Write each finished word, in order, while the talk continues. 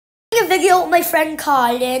a video with my friend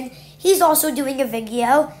Colin. He's also doing a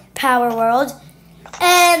video, Power World.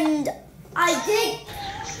 And I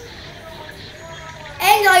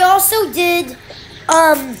also did,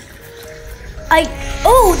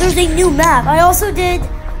 there's a new map. I also did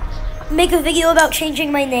make a video about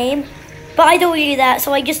changing my name, but I deleted that,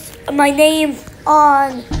 so I just, my YouTube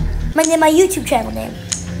channel name.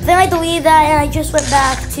 Then I deleted that and I just went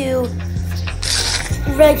back to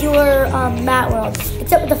regular Matt World,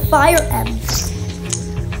 except with the Fire M.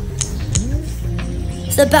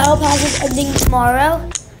 So the Battle Pass is ending tomorrow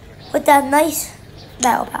with that nice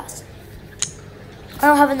Battle Pass. I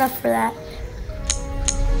don't have enough for that.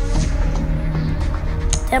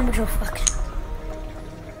 Temperature fucking.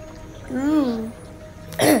 Ooh.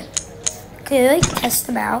 Okay, let's test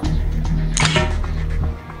them out.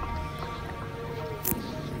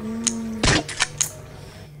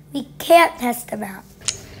 We can't test them out.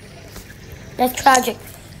 That's tragic.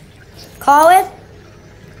 Colin?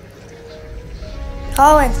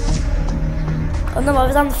 Colin. Oh no, I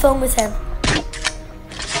was on the phone with him.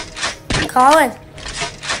 Colin.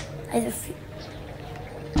 I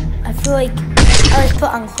feel like I was put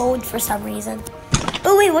on hold for some reason.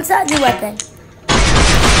 Oh wait, what's that new weapon?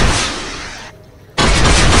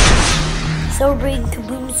 So we're bringing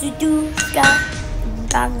Kaboom Sudu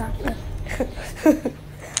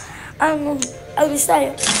I don't know. I was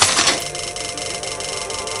excited.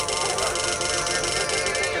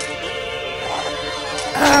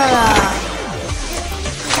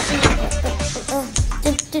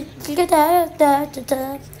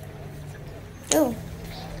 Oh.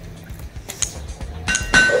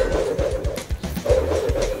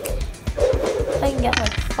 I can get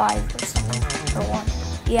like 5 or something, or 1.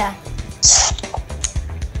 Yeah.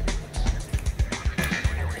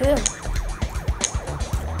 Ew.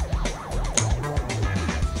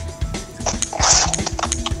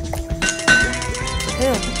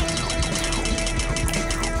 Ew.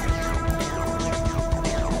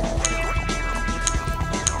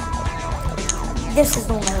 This is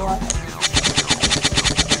the one I want.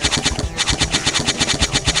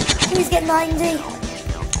 Please get 90.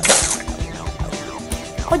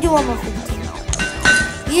 I'll do one more 15.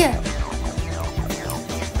 Yeah.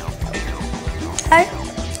 Okay.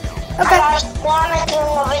 Okay.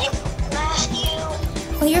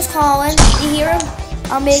 Well, here's Colin. You hear him?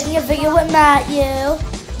 I'm making a video with Matthew.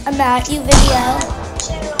 A Matthew video.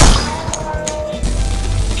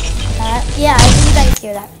 Yeah, I think you guys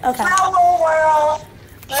hear that. Okay. Hello world.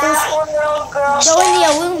 World, girls. Go in the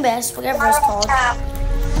Olympus, whatever it's called. Thank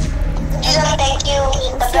you.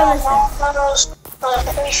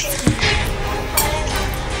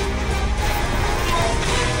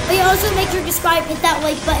 But you also make sure to subscribe, hit that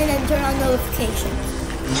like button, and turn on notifications.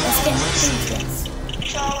 Let's get into this.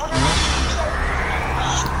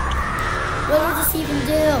 What does this even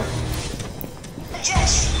do?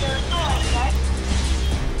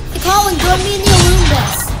 Hey Colin, join me in the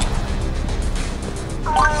Olympus.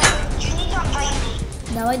 You need to invite me.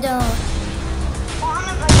 No, I don't. Well, I'm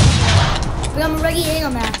inviting you. But I'm already in a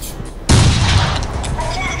match. I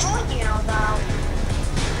can't join you though.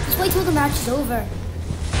 Just wait till the match is over.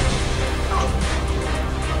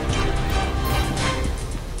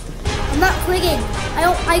 I'm not quitting.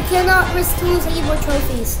 I cannot risk to lose any more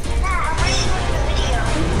trophies. Nah, I'm ready for the video.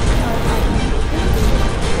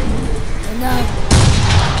 Oh no.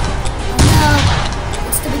 Oh no.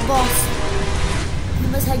 It's the big boss. We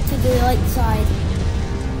must head to the light side.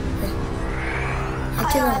 Head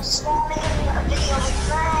to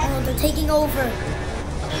oh, they're taking over.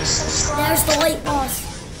 There's the light boss.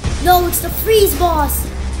 No, it's the freeze boss.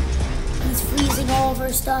 He's freezing all of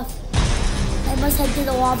our stuff. I must head to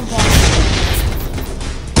the lava boss.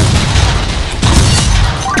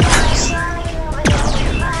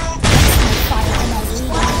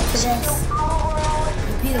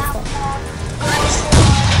 Beautiful.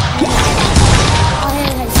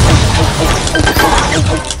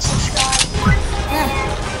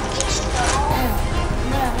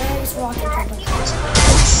 Where's rocket jumping?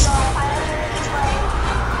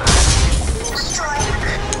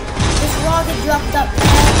 This rocket dropped up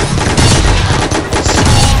there.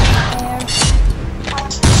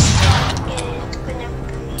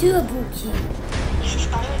 To a bookie.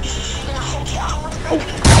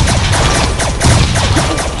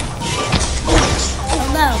 Oh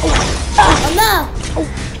no. Oh no!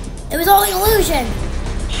 It was all an illusion!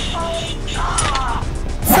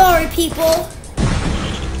 Sorry people.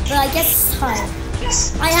 But I guess it's time.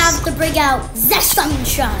 I have to bring out the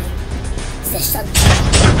sunshine. The sunshine.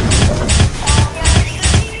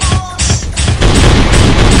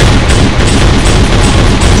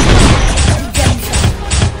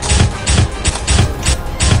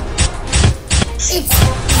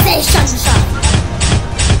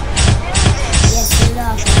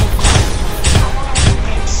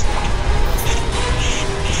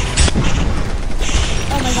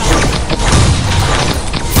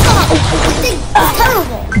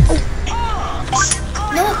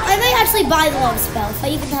 I buy the love spell if I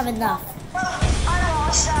even have enough? Well, I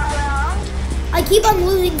lost that round. I keep on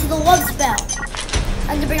losing to the love spell.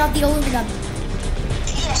 And to bring out the aluminum.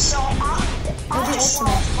 Yeah, so Or I'm the just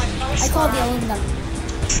ultimate. lost my first I call it the round. aluminum.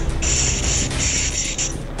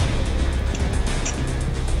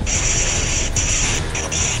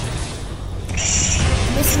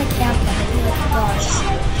 I'm missing a camp then. I'd be like a guard.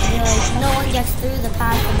 And you're like, no one gets through the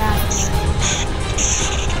path of mastery.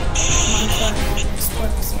 Come on, Clone, I'm gonna explore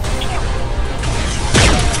this area.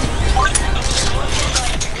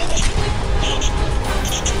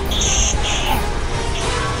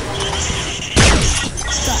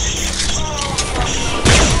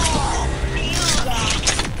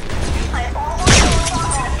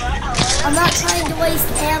 I'm not trying to waste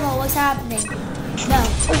ammo. What's happening? No.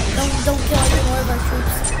 Don't kill any more of our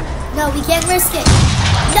troops. No, we can't risk it.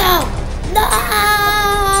 No! No!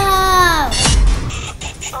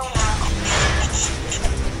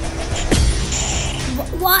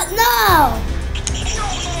 What? No!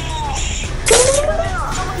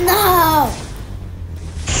 No!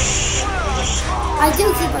 I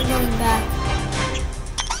do keep on going back.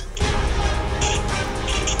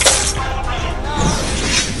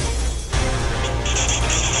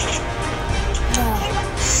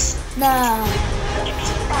 No.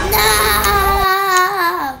 No!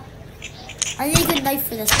 I need a good knife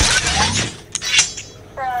for this one.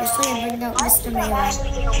 Actually, I'm bringing out Mr. Melee.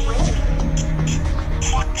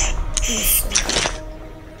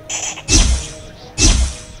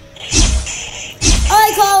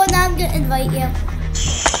 Alright, Colin, I'm gonna invite you.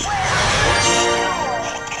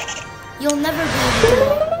 You'll never be able to do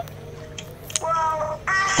it.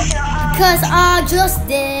 Because I just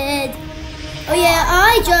did. Oh yeah,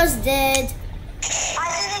 I just did.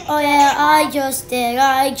 Oh yeah, I just did.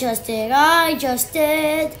 I just did. I just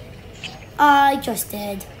did. I just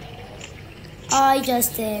did. I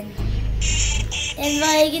just did.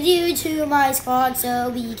 Invited you to my squad so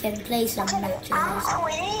we can play some matches. I'm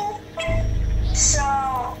quitting.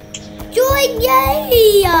 So. Join,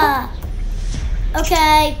 yay!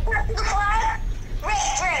 Okay. The flag?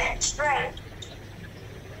 Right.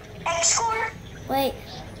 X-score? Wait.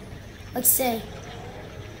 Let's see.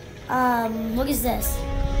 What is this?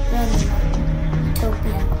 Random.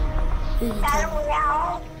 Utopia. Battle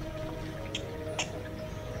Royale.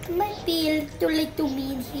 It might be a little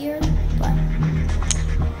mean here, but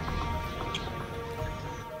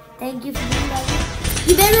thank you for being like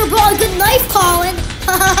you better have brought a good knife, Colin!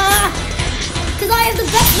 Because I have the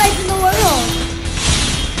best knife in the world!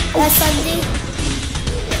 That's Sunday.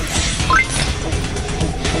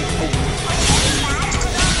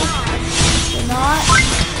 You're not.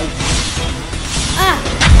 Ah!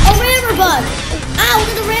 A rammer bug! Ah, look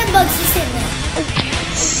at the ram bugs just hitting me.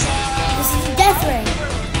 This is a death ring.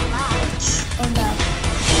 Oh no.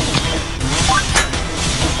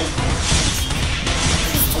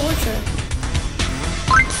 This is torture.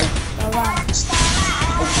 Alright.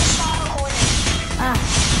 Ah.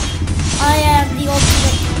 I am the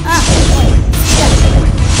ultimate. Ah, wait. Yeah.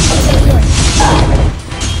 Okay, here.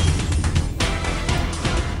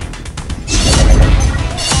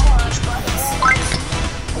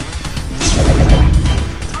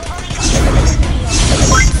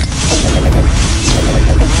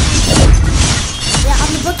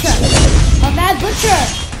 Butcher!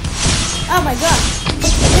 Oh my god.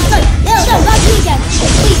 No, not you again.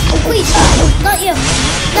 Please, not you.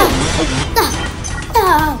 No.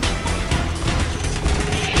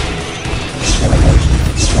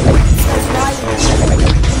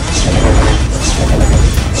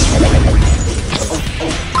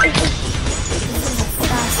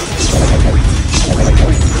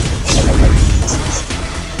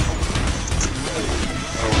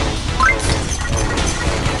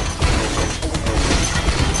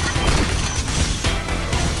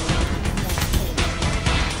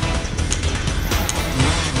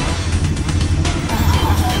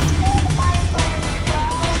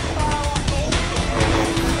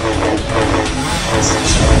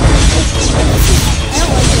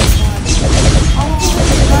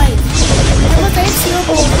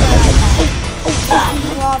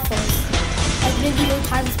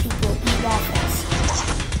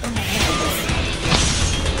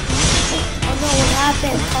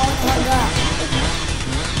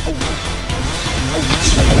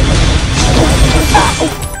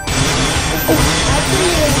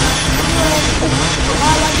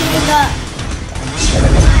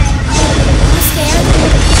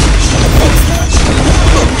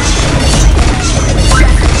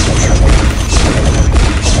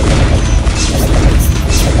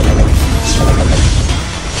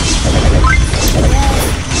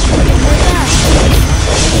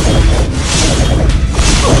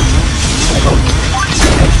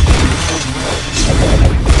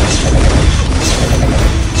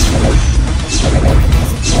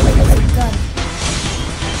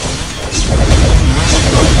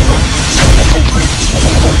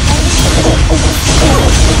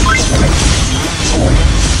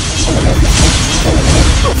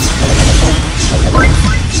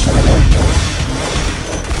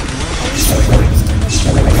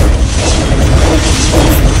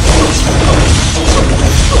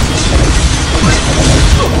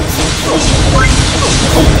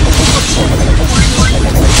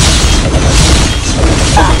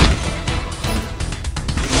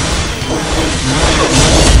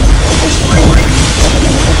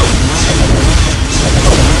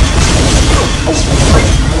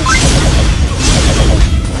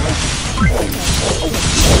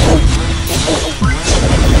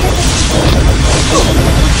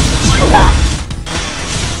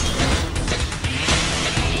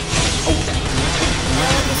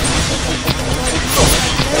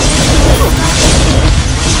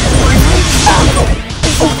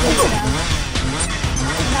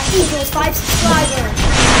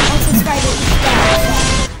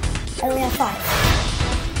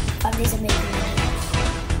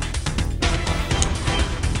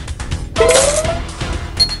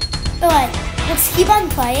 let's keep on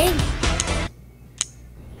playing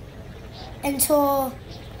until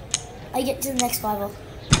I get to the next level.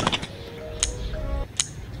 I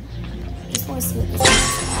just want to see what this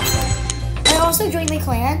is. I also joined my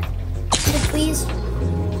clan, so please.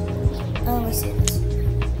 Let me see this.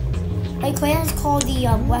 My clan is called the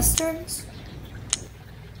Westerns.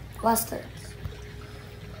 Westerns.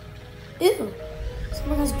 Ooh,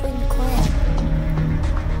 someone has joined the clan.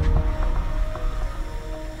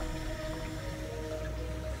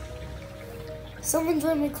 Someone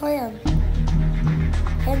joined my clan.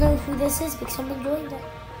 I don't know who this is, but someone joined it.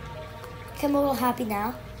 I'm a little happy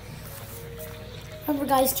now. Remember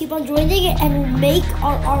guys, keep on joining it and we'll make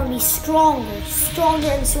our army stronger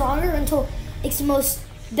and stronger until it's the most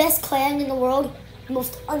best clan in the world, the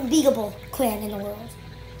most unbeatable clan in the world.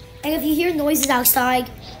 And if you hear noises outside,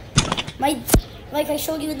 like I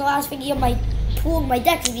showed you in the last video, my pool, my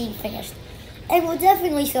deck is being finished. And we'll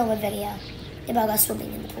definitely film a video about us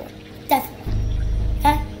swimming in the pool. Definitely.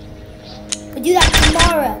 Okay? We'll do that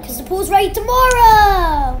tomorrow, because the pool's ready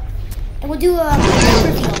tomorrow! And we'll do a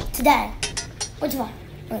reveal today. Or tomorrow.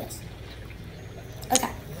 Look at this.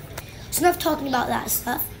 Okay. So enough talking about that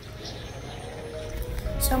stuff.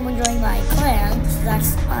 Someone joined my clan, so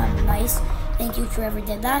that's nice. Thank you to whoever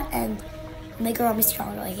did that, and make our army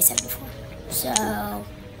stronger, like I said before. So,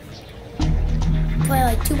 play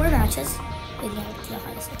like 2 more matches. Wait, no, to the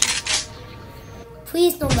highest.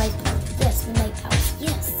 Please no light power. Yes, no light power.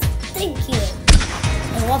 Yes, thank you.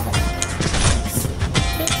 I love that.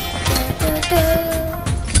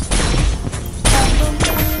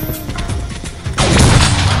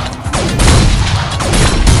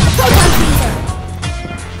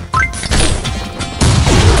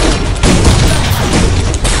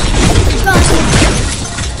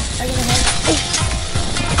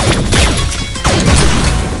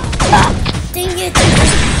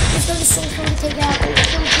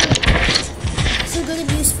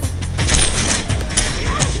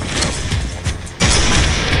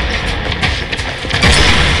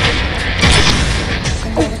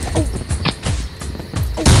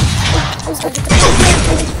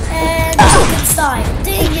 And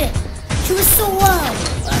dang it! She was so low!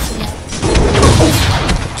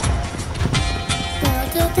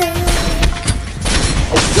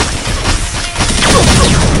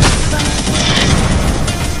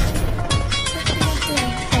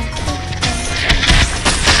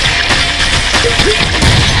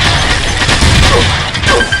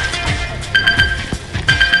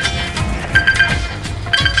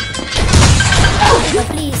 No,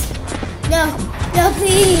 please! No,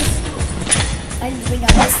 please! I need to bring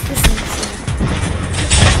out this machine.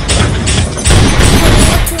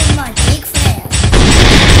 To my big fan.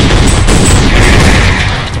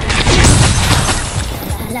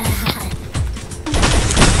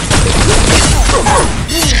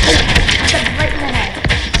 Right in the head.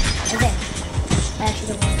 Okay. I actually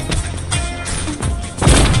don't want it.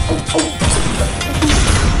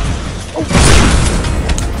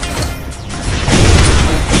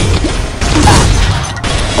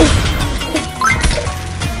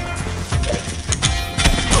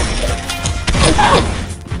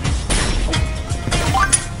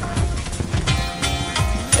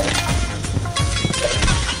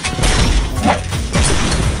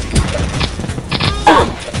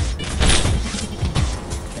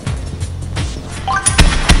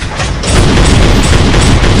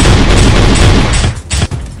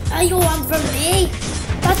 You want from me?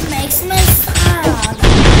 That makes me sad.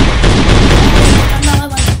 I know I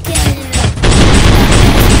want to kill you.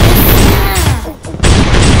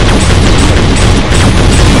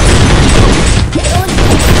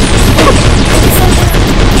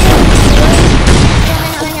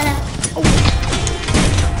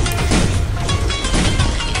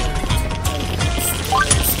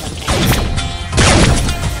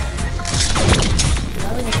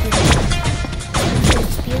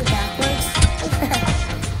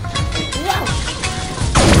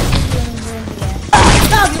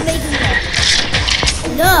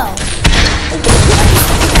 No!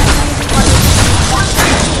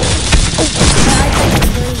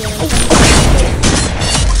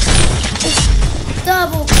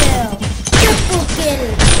 Double kill! Triple kill!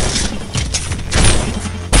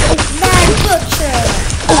 Mad Butcher!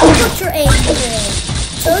 Butcher Angel!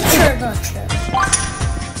 Butcher!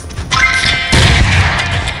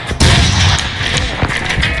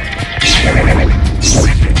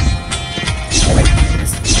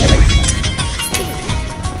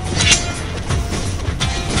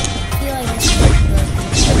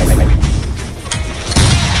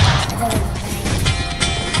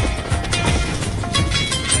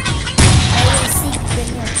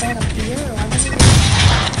 Can of beer or lemon.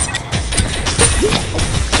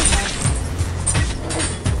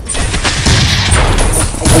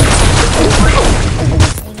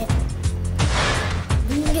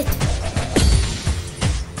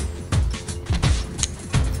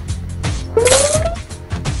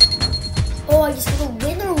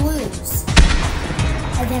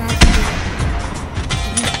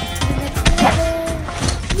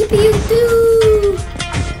 you do?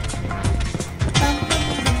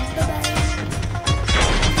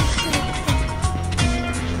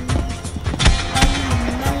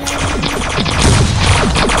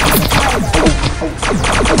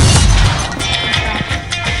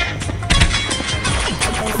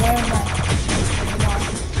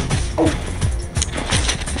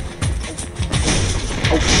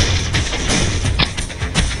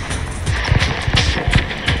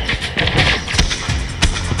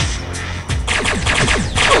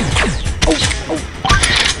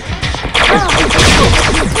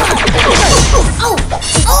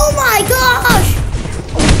 Oh my gosh!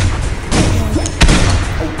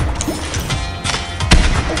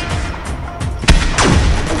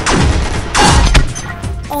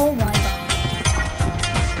 Oh my god.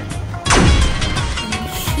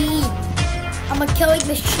 Machine. I'm a killing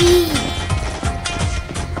machine.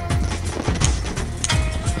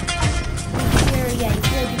 You hear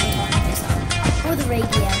people talking this on. Or the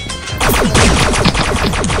radio.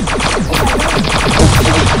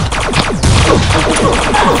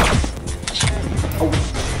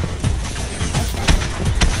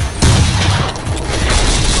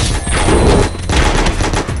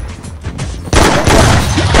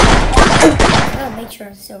 Make sure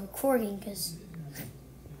I'm still recording, because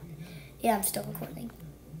yeah, I'm still recording.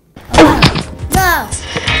 Oh, no!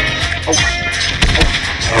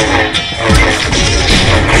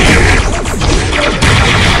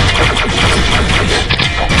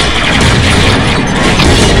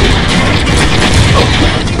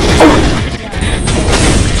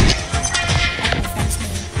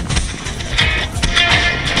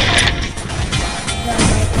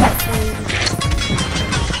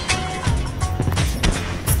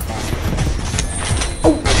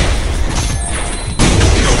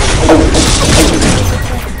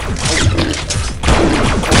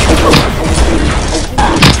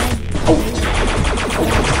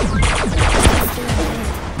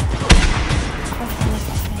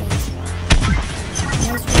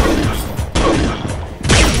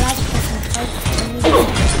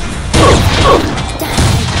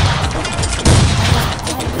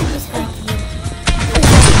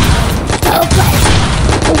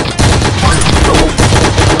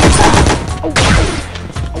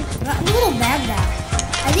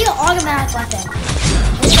 Automatic weapon.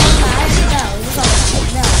 Is it automatic? No. Is this automatic?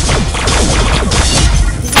 No.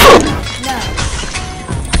 No.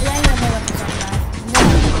 I don't know my weapon's automatic. No.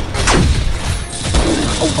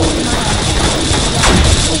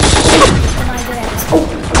 Am I good at this?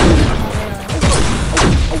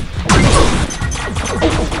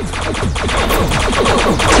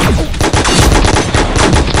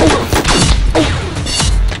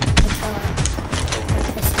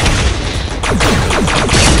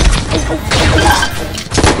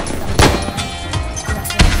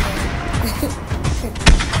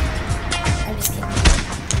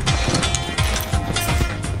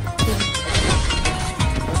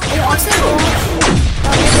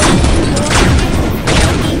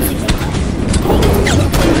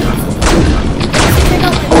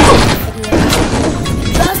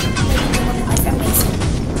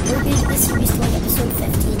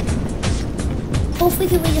 Hopefully we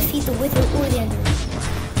can defeat the Wither or the Enderman.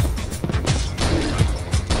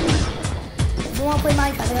 If you want to play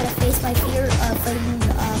Minecraft, I gotta face my fear of fighting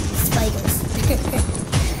spiders.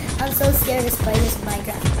 I'm so scared of spiders in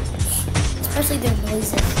Minecraft. Especially their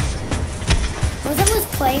noises. One time I was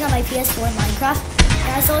playing on my PS4 in Minecraft,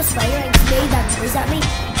 and I saw a spider and it made that noise at me,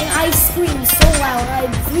 and I screamed so loud, and I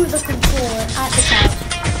threw the controller at the couch,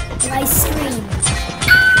 and I screamed,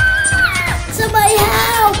 "Ah! Somebody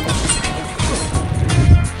help!"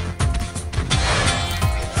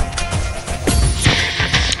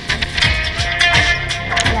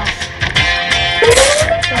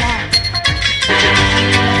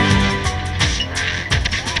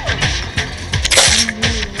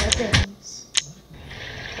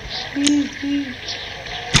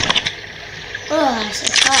 Oh, I'm so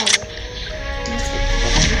tired.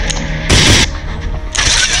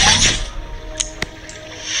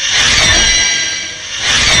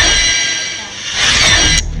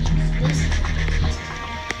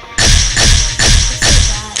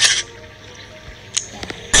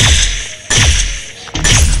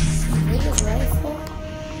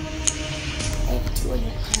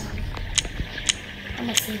 I'm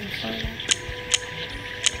not saving for that.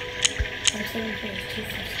 I'm saving for those 2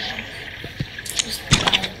 first rounds. Just buy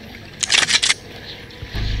it.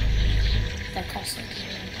 That costs like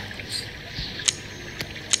 $1,000.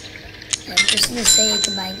 I'm just gonna say you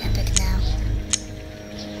can buy an Epic now.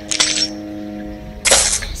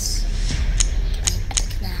 Yes. Buy an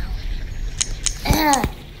Epic now.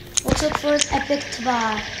 Let's look for an epic to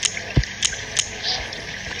buy.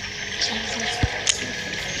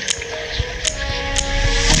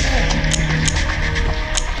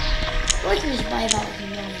 I can just buy about like a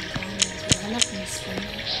million coins. I'm not going to spend it.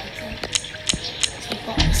 So I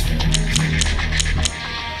bought this for no reason.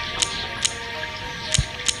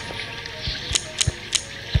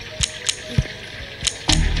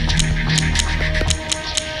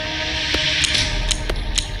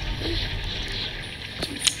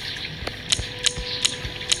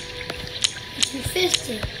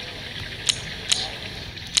 $250.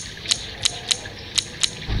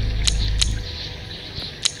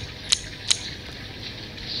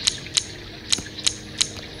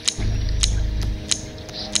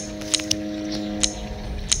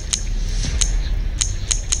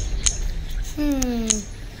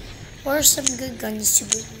 What are some good guns to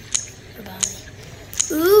buy?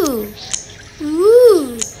 Ooh.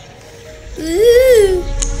 Ooh. Ooh.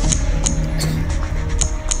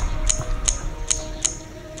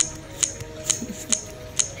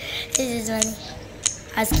 This is funny.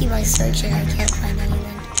 I just keep on searching. I can't find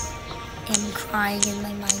anything. I'm crying in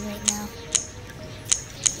my mind right now.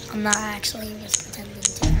 I'm not actually, I'm just pretending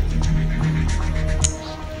to.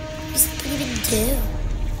 What does it even do?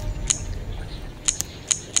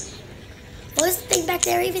 What does the thing back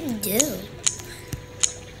there even do?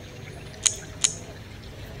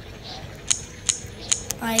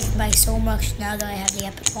 I can buy so much now that I have the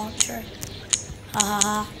epic launcher. Ha ha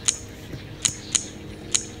ha.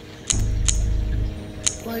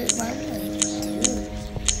 What does my really even do?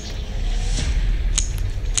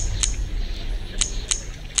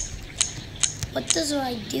 What does what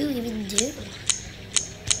I do even do?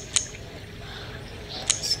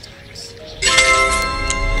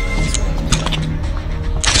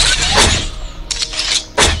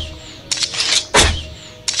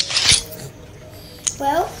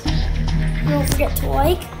 Well, don't forget to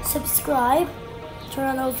like, subscribe, turn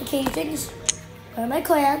on notifications, join my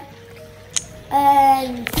clan,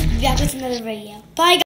 and be back with another video. Bye, guys.